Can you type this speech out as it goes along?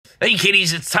Hey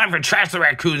kiddies, it's time for Trash the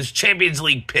Raccoon's Champions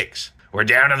League picks. We're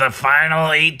down to the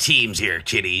final 8 teams here,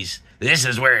 kiddies. This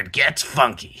is where it gets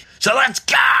funky. So let's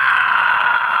go!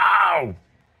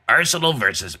 Arsenal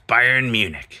versus Bayern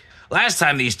Munich. Last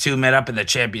time these two met up in the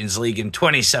Champions League in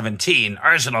 2017,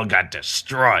 Arsenal got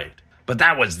destroyed. But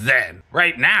that was then.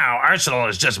 Right now, Arsenal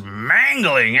is just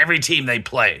mangling every team they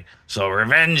play. So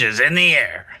revenge is in the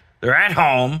air. They're at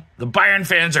home. The Bayern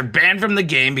fans are banned from the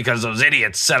game because those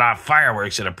idiots set off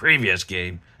fireworks in a previous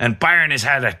game. And Bayern has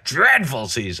had a dreadful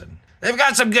season. They've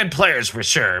got some good players for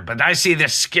sure, but I see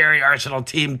this scary Arsenal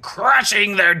team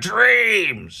crushing their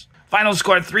dreams. Final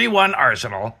score 3-1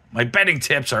 Arsenal. My betting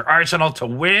tips are Arsenal to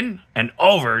win and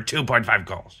over 2.5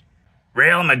 goals.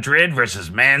 Real Madrid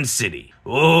versus Man City.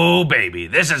 Ooh, baby,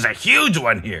 this is a huge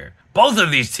one here. Both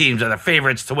of these teams are the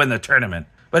favorites to win the tournament.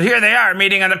 But here they are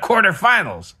meeting in the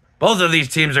quarterfinals. Both of these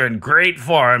teams are in great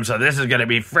form, so this is going to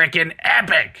be freaking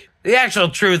epic. The actual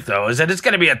truth, though, is that it's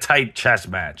going to be a tight chess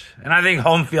match, and I think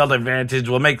home field advantage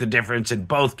will make the difference in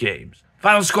both games.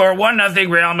 Final score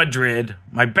 1-0 Real Madrid.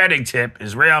 My betting tip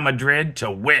is Real Madrid to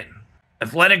win.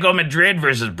 Athletico Madrid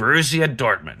versus Borussia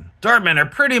Dortmund. Dortmund are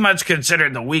pretty much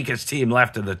considered the weakest team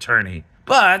left in the tourney,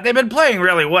 but they've been playing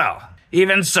really well.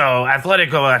 Even so,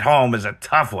 Athletico at home is a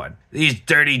tough one. These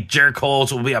dirty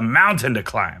jerkholes will be a mountain to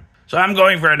climb. So I'm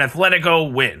going for an Athletico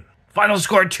win. Final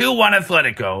score 2-1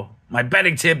 Athletico. My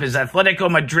betting tip is Athletico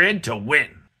Madrid to win.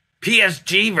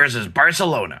 PSG versus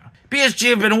Barcelona.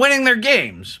 PSG have been winning their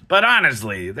games, but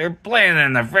honestly, they're playing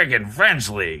in the freaking French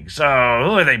league, so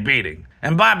who are they beating?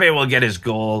 Mbappe will get his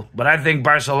goal, but I think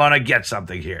Barcelona gets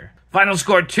something here. Final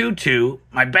score 2-2.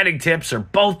 My betting tips are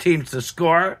both teams to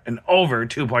score and over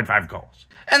 2.5 goals.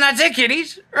 And that's it,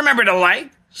 kiddies. Remember to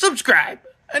like, subscribe,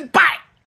 and bye!